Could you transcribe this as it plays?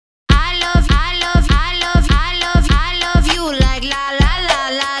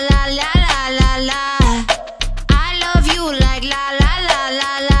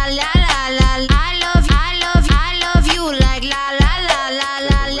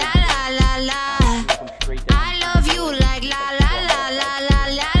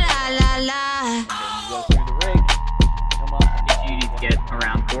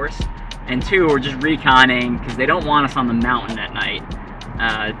two, we're just reconning because they don't want us on the mountain at night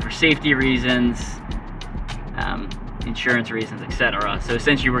for safety reasons, insurance reasons, etc. So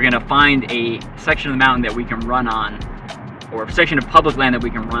essentially we're going to find a section of the mountain that we can run on, or a section of public land that we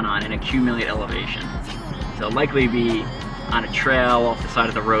can run on and accumulate elevation. So it'll likely be on a trail off the side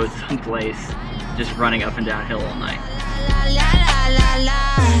of the road someplace, just running up and down hill all night.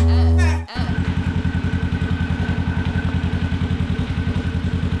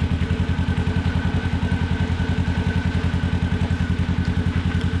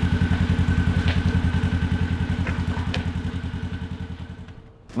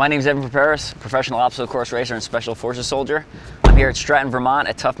 My name is Evan Perperis, professional obstacle course racer and special forces soldier. I'm here at Stratton Vermont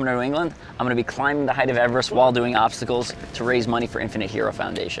at Tough Mudder, New England. I'm going to be climbing the height of Everest while doing obstacles to raise money for Infinite Hero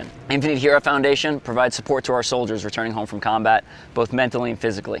Foundation. Infinite Hero Foundation provides support to our soldiers returning home from combat, both mentally and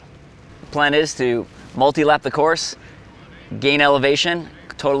physically. The plan is to multi-lap the course, gain elevation,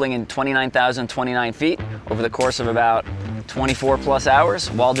 totaling in 29,029 feet over the course of about 24 plus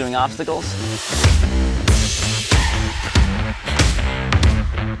hours while doing obstacles.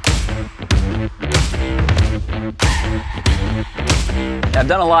 I've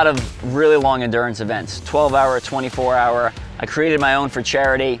done a lot of really long endurance events, 12-hour, 24-hour. I created my own for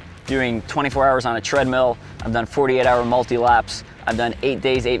charity, doing 24 hours on a treadmill. I've done 48-hour multi-laps. I've done 8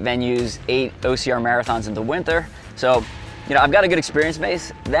 days, 8 venues, 8 OCR marathons in the winter. So, you know, I've got a good experience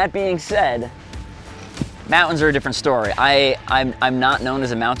base. That being said, mountains are a different story. I'm not known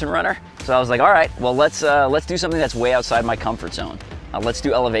as a mountain runner, so I was like, all right, well, let's do something that's way outside my comfort zone. Let's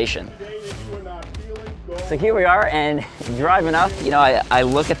do elevation. So here we are, and driving up, you know, I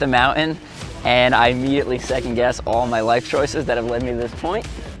look at the mountain and I immediately second guess all my life choices that have led me to this point.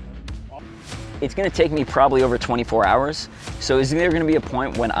 It's gonna take me probably over 24 hours. So is there gonna be a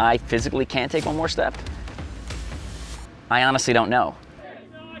point when I physically can't take one more step? I honestly don't know.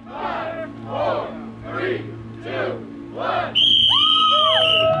 5, 4, 3, 2, 1.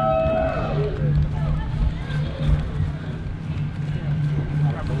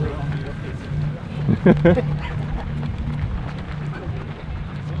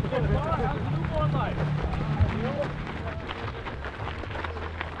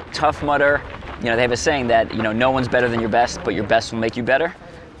 Tough Mudder, you know, they have a saying that, you know, no one's better than your best, but your best will make you better.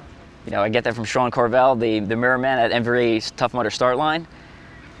 You know, I get that from Sean Corvell, the mirror man at every Tough Mudder start line.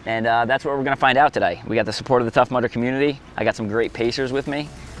 And that's what we're gonna find out today. We got the support of the Tough Mudder community. I got some great pacers with me.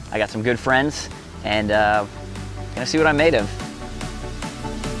 I got some good friends, and gonna see what I'm made of.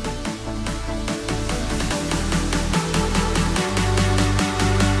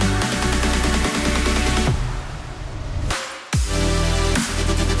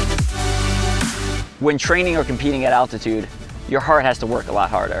 When training or competing at altitude, your heart has to work a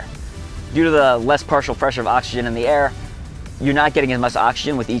lot harder. Due to the less partial pressure of oxygen in the air, you're not getting as much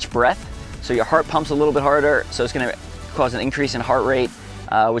oxygen with each breath, so your heart pumps a little bit harder, so it's gonna cause an increase in heart rate,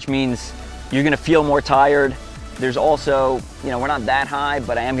 which means you're gonna feel more tired. There's also, you know, we're not that high,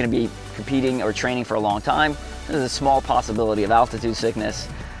 but I am gonna be competing or training for a long time. There's a small possibility of altitude sickness.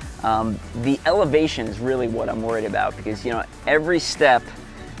 The elevation is really what I'm worried about, because, you know, every step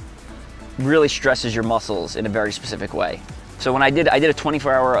really stresses your muscles in a very specific way. So when I did a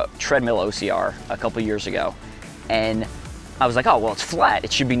 24-hour treadmill OCR a couple years ago, and I was like, oh, well, it's flat,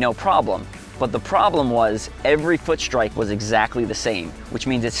 it should be no problem. But the problem was every foot strike was exactly the same, which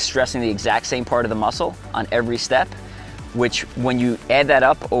means it's stressing the exact same part of the muscle on every step, which when you add that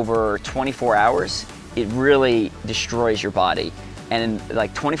up over 24 hours, it really destroys your body. And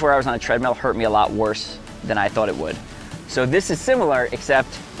like 24 hours on a treadmill hurt me a lot worse than I thought it would. So this is similar, except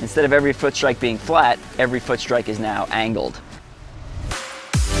instead of every foot strike being flat, every foot strike is now angled.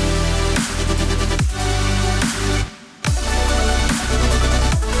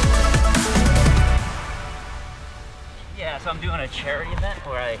 Yeah, so I'm doing a charity event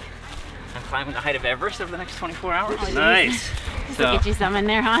where I'm climbing the height of Everest over the next 24 hours. Oh, nice. So get you some in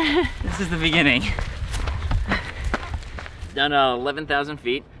there, huh? This is the beginning. Done 11,000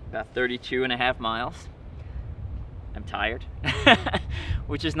 feet, about 32.5 miles. I'm tired,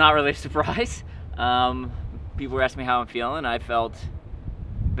 which is not really a surprise. People were asking me how I'm feeling. I felt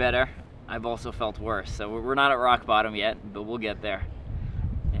better. I've also felt worse. So we're not at rock bottom yet, but we'll get there.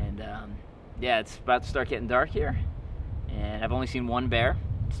 And yeah, it's about to start getting dark here. And I've only seen one bear,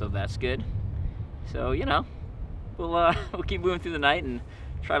 so that's good. So, you know, we'll keep moving through the night and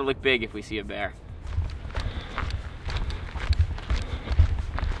try to look big if we see a bear.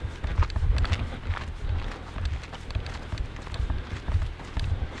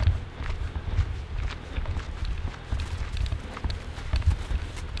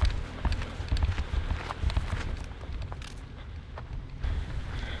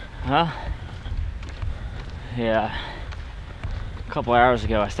 Well, Yeah, a couple hours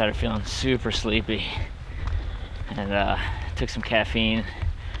ago I started feeling super sleepy, and took some caffeine,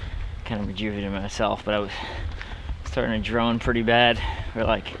 kind of rejuvenated myself, but I was starting to drone pretty bad, where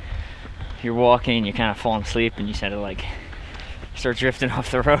like you're walking, you're kind of falling asleep, and you kind of like start drifting off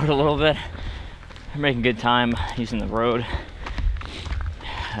the road a little bit. We're making good time using the road.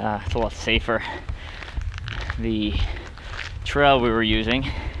 It's a lot safer. The trail we were using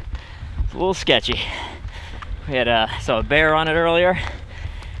was a little sketchy. We had saw a bear on it earlier,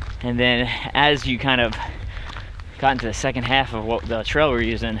 and then as you kind of got into the second half of what the trail we were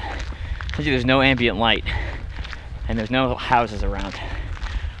using, there's no ambient light and there's no houses around,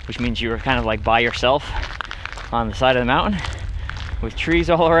 which means you were kind of like by yourself on the side of the mountain with trees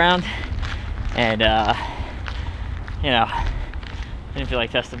all around, and you know, I didn't feel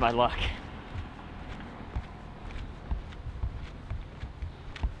like testing my luck.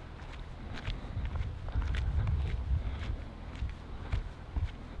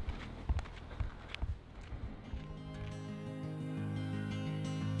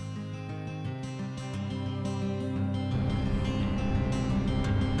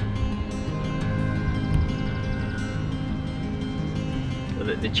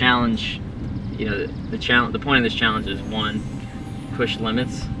 The challenge, you know, the point of this challenge is, one, push my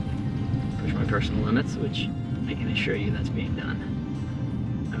personal limits, which I can assure you that's being done.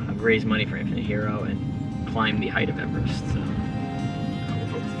 Raise money for Infinite Hero and climb the height of Everest. So we're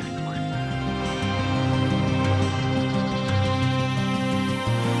focusing on climbing.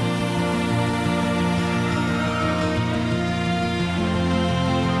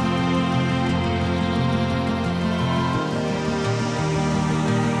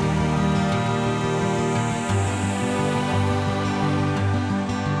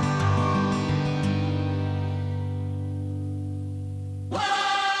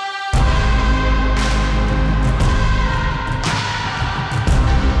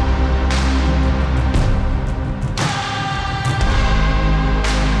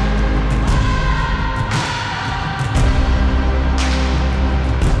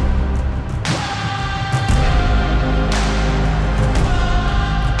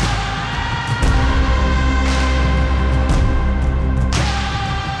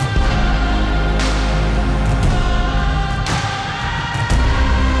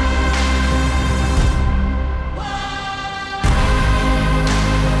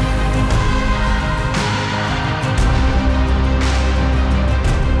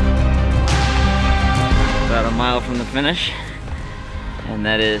 From the finish, and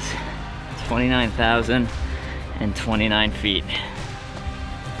that is 29,029 feet.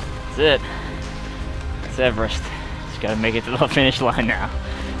 That's it. It's Everest. Just gotta make it to the finish line now.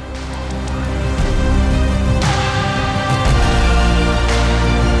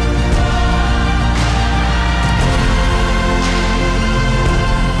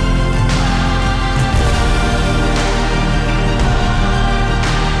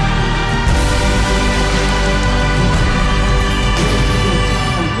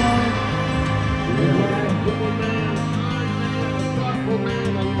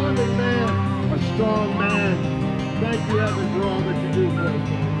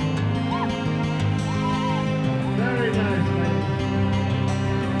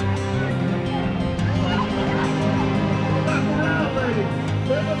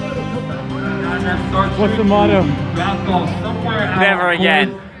 What's the motto? Never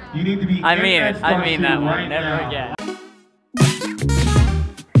again. You need to be I mean it. I mean that one. Never again.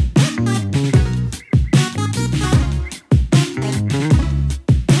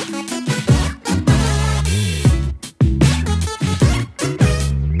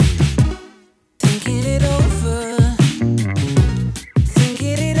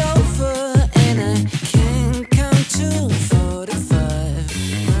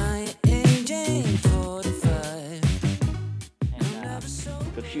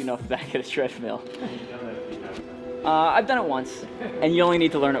 Shooting off the back of the treadmill. I've done it once, and you only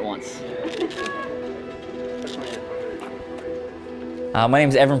need to learn it once. My name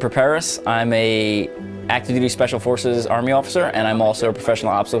is Perperis. I'm a active duty special forces Army officer, and I'm also a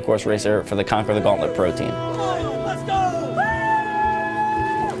professional obstacle course racer for the Conquer the Gauntlet Pro team.